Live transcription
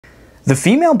The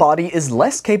female body is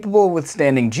less capable of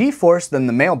withstanding G-force than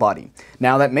the male body.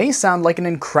 Now that may sound like an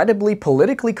incredibly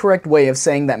politically correct way of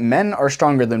saying that men are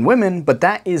stronger than women, but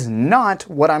that is not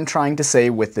what I'm trying to say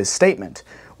with this statement.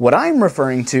 What I'm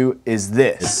referring to is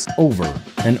this. Over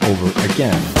and over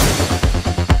again.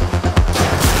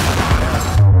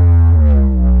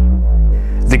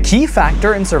 The key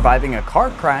factor in surviving a car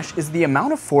crash is the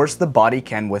amount of force the body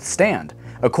can withstand.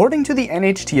 According to the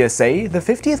NHTSA, the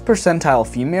 50th percentile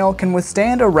female can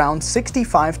withstand around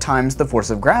 65 times the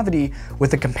force of gravity,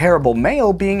 with a comparable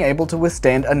male being able to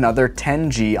withstand another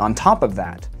 10 G on top of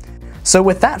that. So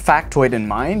with that factoid in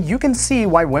mind, you can see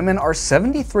why women are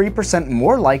 73%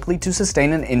 more likely to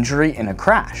sustain an injury in a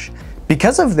crash.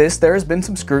 Because of this, there has been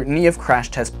some scrutiny of crash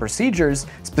test procedures,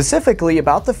 specifically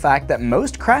about the fact that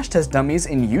most crash test dummies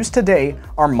in use today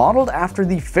are modeled after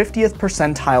the 50th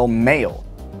percentile male.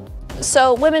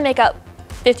 So women make up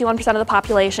 51% of the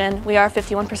population, we are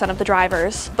 51% of the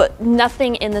drivers, but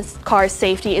nothing in this car's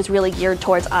safety is really geared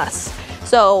towards us.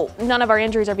 So none of our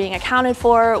injuries are being accounted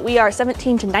for. We are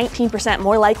 17 to 19%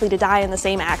 more likely to die in the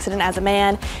same accident as a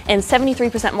man, and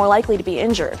 73% more likely to be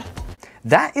injured.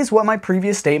 That is what my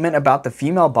previous statement about the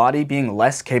female body being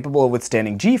less capable of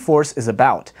withstanding G-force is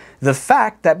about. The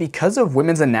fact that because of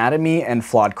women's anatomy and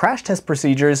flawed crash test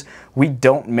procedures, we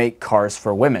don't make cars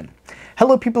for women.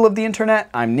 Hello people of the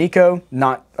internet, I'm Nico,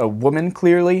 not a woman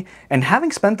clearly, and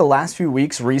having spent the last few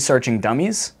weeks researching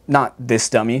dummies, not this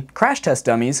dummy, crash test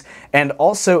dummies, and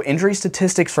also injury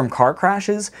statistics from car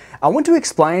crashes, I want to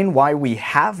explain why we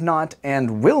have not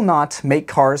and will not make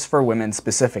cars for women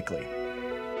specifically.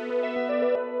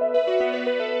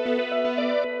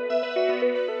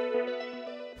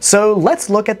 So let's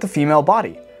look at the female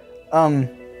body.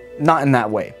 Not in that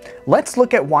way. Let's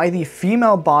look at why the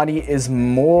female body is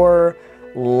more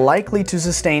likely to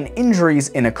sustain injuries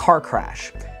in a car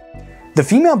crash. The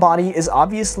female body is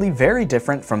obviously very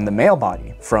different from the male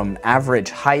body, from average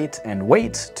height and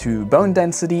weight to bone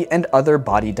density and other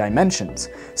body dimensions.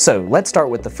 So let's start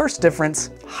with the first difference,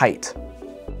 height.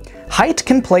 Height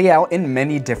can play out in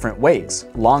many different ways.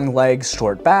 Long legs,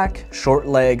 short back, short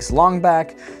legs, long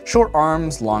back, short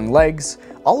arms, long legs,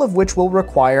 all of which will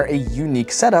require a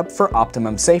unique setup for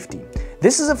optimum safety.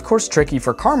 This is of course tricky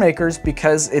for car makers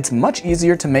because it's much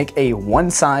easier to make a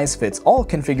one-size-fits-all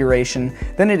configuration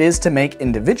than it is to make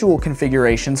individual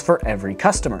configurations for every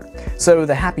customer. So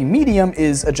the happy medium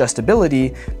is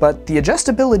adjustability, but the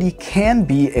adjustability can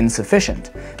be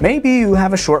insufficient. Maybe you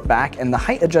have a short back and the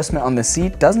height adjustment on the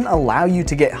seat doesn't allow you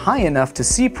to get high enough to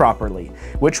see properly,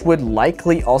 which would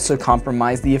likely also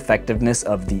compromise the effectiveness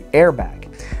of the airbag.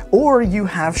 Or you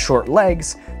have short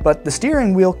legs, but the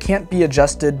steering wheel can't be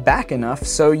adjusted back enough,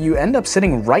 so you end up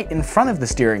sitting right in front of the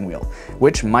steering wheel,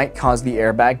 which might cause the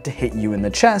airbag to hit you in the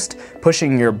chest,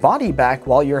 pushing your body back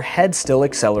while your head still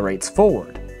accelerates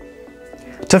forward.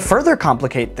 To further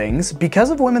complicate things, because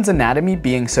of women's anatomy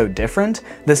being so different,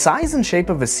 the size and shape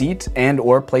of a seat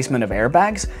and/or placement of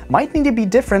airbags might need to be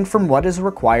different from what is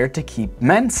required to keep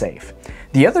men safe.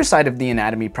 The other side of the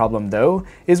anatomy problem, though,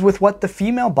 is with what the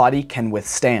female body can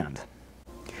withstand.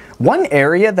 One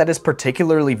area that is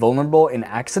particularly vulnerable in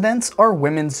accidents are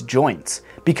women's joints.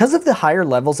 Because of the higher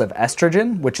levels of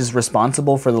estrogen, which is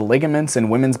responsible for the ligaments in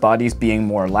women's bodies being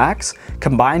more lax,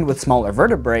 combined with smaller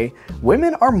vertebrae,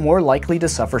 women are more likely to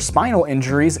suffer spinal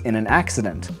injuries in an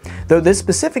accident. Though this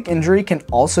specific injury can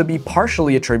also be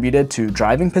partially attributed to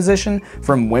driving position,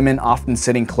 from women often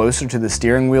sitting closer to the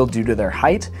steering wheel due to their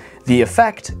height, the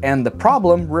effect and the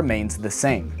problem remains the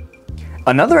same.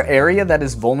 Another area that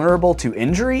is vulnerable to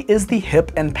injury is the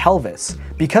hip and pelvis.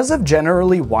 Because of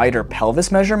generally wider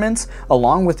pelvis measurements,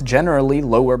 along with generally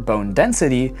lower bone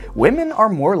density, women are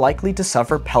more likely to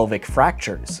suffer pelvic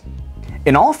fractures.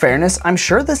 In all fairness, I'm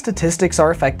sure the statistics are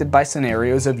affected by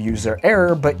scenarios of user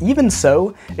error, but even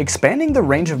so, expanding the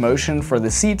range of motion for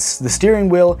the seats, the steering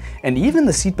wheel, and even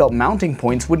the seatbelt mounting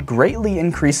points would greatly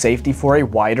increase safety for a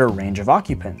wider range of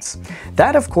occupants.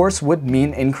 That of course would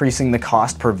mean increasing the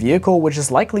cost per vehicle, which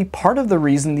is likely part of the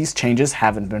reason these changes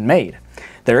haven't been made.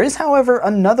 There is, however,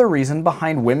 another reason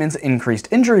behind women's increased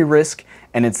injury risk,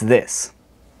 and it's this.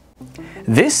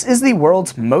 This is the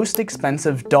world's most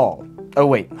expensive doll. Oh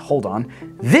wait, hold on.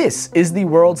 This is the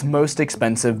world's most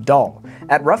expensive doll.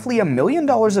 At roughly $1 million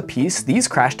a piece, these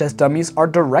crash test dummies are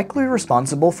directly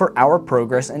responsible for our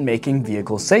progress in making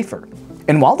vehicles safer.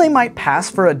 And while they might pass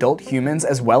for adult humans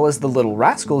as well as the little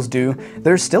rascals do,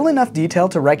 there's still enough detail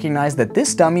to recognize that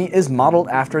this dummy is modeled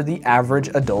after the average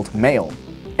adult male.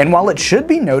 And while it should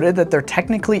be noted that there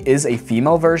technically is a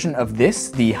female version of this,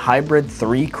 the Hybrid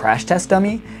 3 crash test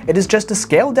dummy, it is just a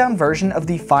scaled down version of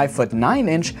the 5'9",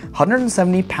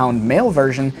 170-pound male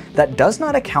version that does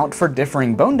not account for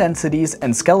differing bone densities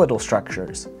and skeletal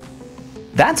structures.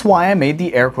 That's why I made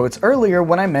the air quotes earlier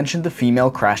when I mentioned the female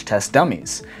crash test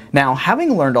dummies. Now,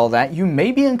 having learned all that, you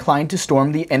may be inclined to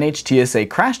storm the NHTSA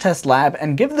crash test lab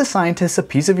and give the scientists a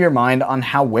piece of your mind on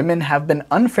how women have been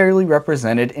unfairly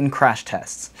represented in crash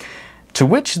tests. To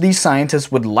which these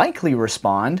scientists would likely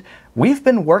respond, "We've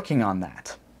been working on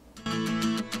that."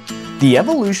 The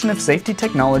evolution of safety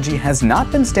technology has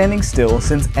not been standing still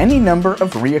since any number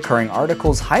of reoccurring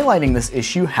articles highlighting this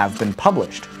issue have been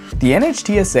published. The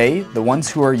NHTSA, the ones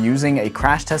who are using a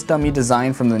crash test dummy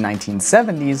design from the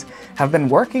 1970s, have been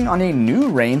working on a new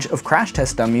range of crash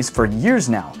test dummies for years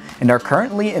now, and are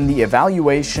currently in the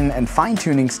evaluation and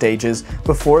fine-tuning stages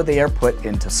before they are put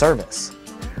into service.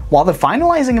 While the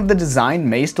finalizing of the design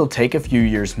may still take a few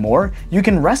years more, you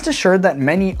can rest assured that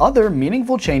many other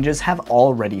meaningful changes have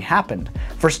already happened.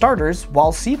 For starters,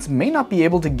 while seats may not be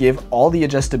able to give all the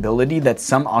adjustability that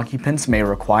some occupants may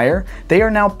require, they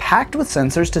are now packed with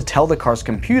sensors to tell the car's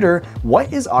computer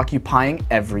what is occupying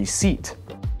every seat.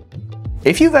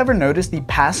 If you've ever noticed the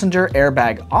passenger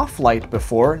airbag off light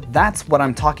before, that's what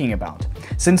I'm talking about.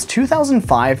 Since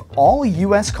 2005, all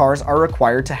US cars are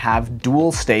required to have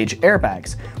dual stage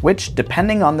airbags, which,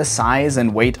 depending on the size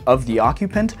and weight of the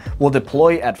occupant, will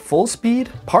deploy at full speed,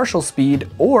 partial speed,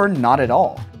 or not at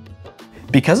all.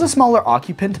 Because a smaller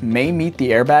occupant may meet the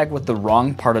airbag with the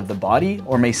wrong part of the body,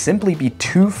 or may simply be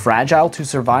too fragile to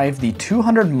survive the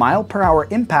 200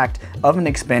 mph impact of an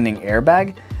expanding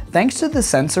airbag, thanks to the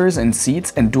sensors in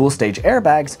seats and dual-stage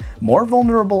airbags, more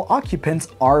vulnerable occupants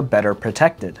are better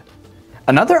protected.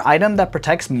 Another item that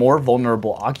protects more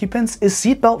vulnerable occupants is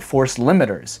seatbelt force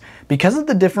limiters. Because of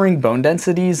the differing bone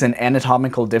densities and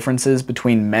anatomical differences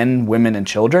between men, women, and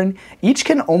children, each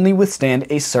can only withstand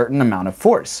a certain amount of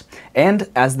force. And,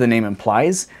 as the name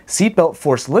implies, seatbelt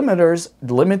force limiters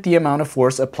limit the amount of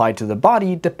force applied to the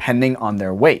body depending on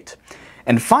their weight.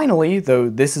 And finally, though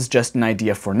this is just an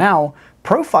idea for now,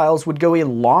 profiles would go a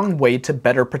long way to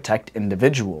better protect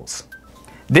individuals.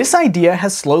 This idea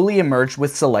has slowly emerged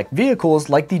with select vehicles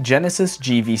like the Genesis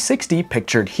GV60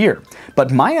 pictured here, but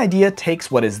my idea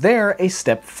takes what is there a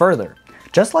step further.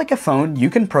 Just like a phone, you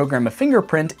can program a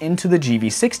fingerprint into the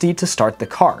GV60 to start the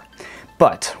car.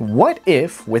 But what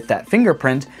if, with that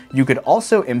fingerprint, you could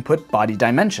also input body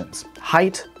dimensions,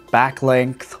 height, back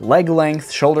length, leg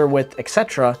length, shoulder width,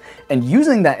 etc., and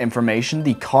using that information,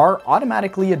 the car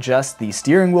automatically adjusts the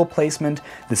steering wheel placement,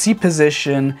 the seat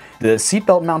position, the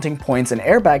seatbelt mounting points, and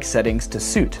airbag settings to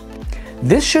suit.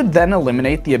 This should then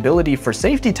eliminate the ability for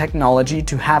safety technology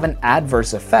to have an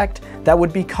adverse effect that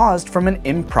would be caused from an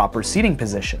improper seating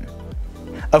position.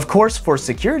 Of course, for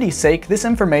security's sake, this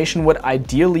information would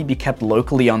ideally be kept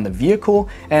locally on the vehicle,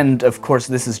 and of course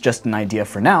this is just an idea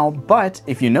for now, but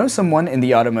if you know someone in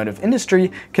the automotive industry,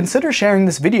 consider sharing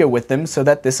this video with them so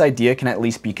that this idea can at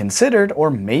least be considered or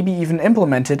maybe even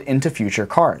implemented into future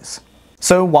cars.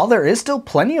 So while there is still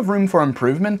plenty of room for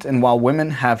improvement, and while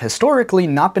women have historically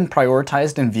not been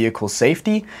prioritized in vehicle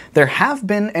safety, there have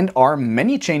been and are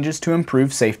many changes to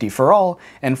improve safety for all,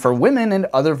 and for women and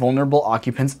other vulnerable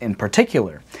occupants in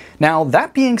particular. Now,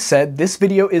 that being said, this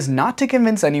video is not to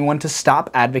convince anyone to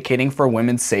stop advocating for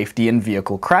women's safety in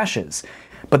vehicle crashes.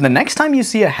 But the next time you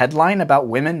see a headline about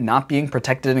women not being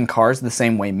protected in cars the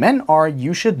same way men are,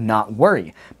 you should not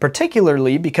worry,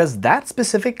 particularly because that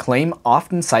specific claim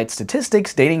often cites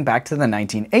statistics dating back to the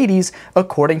 1980s,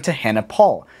 according to Hannah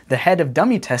Paul, the head of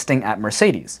dummy testing at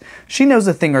Mercedes. She knows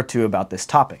a thing or two about this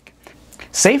topic.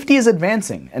 Safety is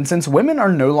advancing, and since women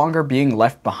are no longer being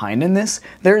left behind in this,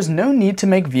 there is no need to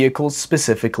make vehicles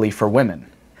specifically for women.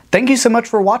 Thank you so much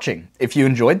for watching. If you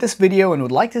enjoyed this video and would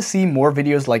like to see more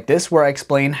videos like this where I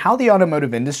explain how the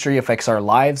automotive industry affects our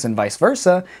lives and vice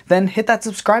versa, then hit that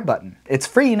subscribe button. It's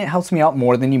free and it helps me out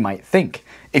more than you might think.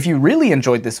 If you really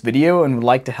enjoyed this video and would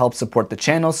like to help support the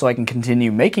channel so I can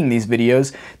continue making these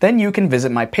videos, then you can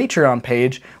visit my Patreon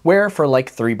page where for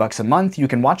like $3 a month you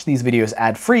can watch these videos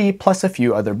ad-free plus a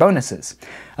few other bonuses.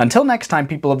 Until next time,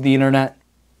 people of the internet,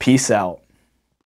 peace out.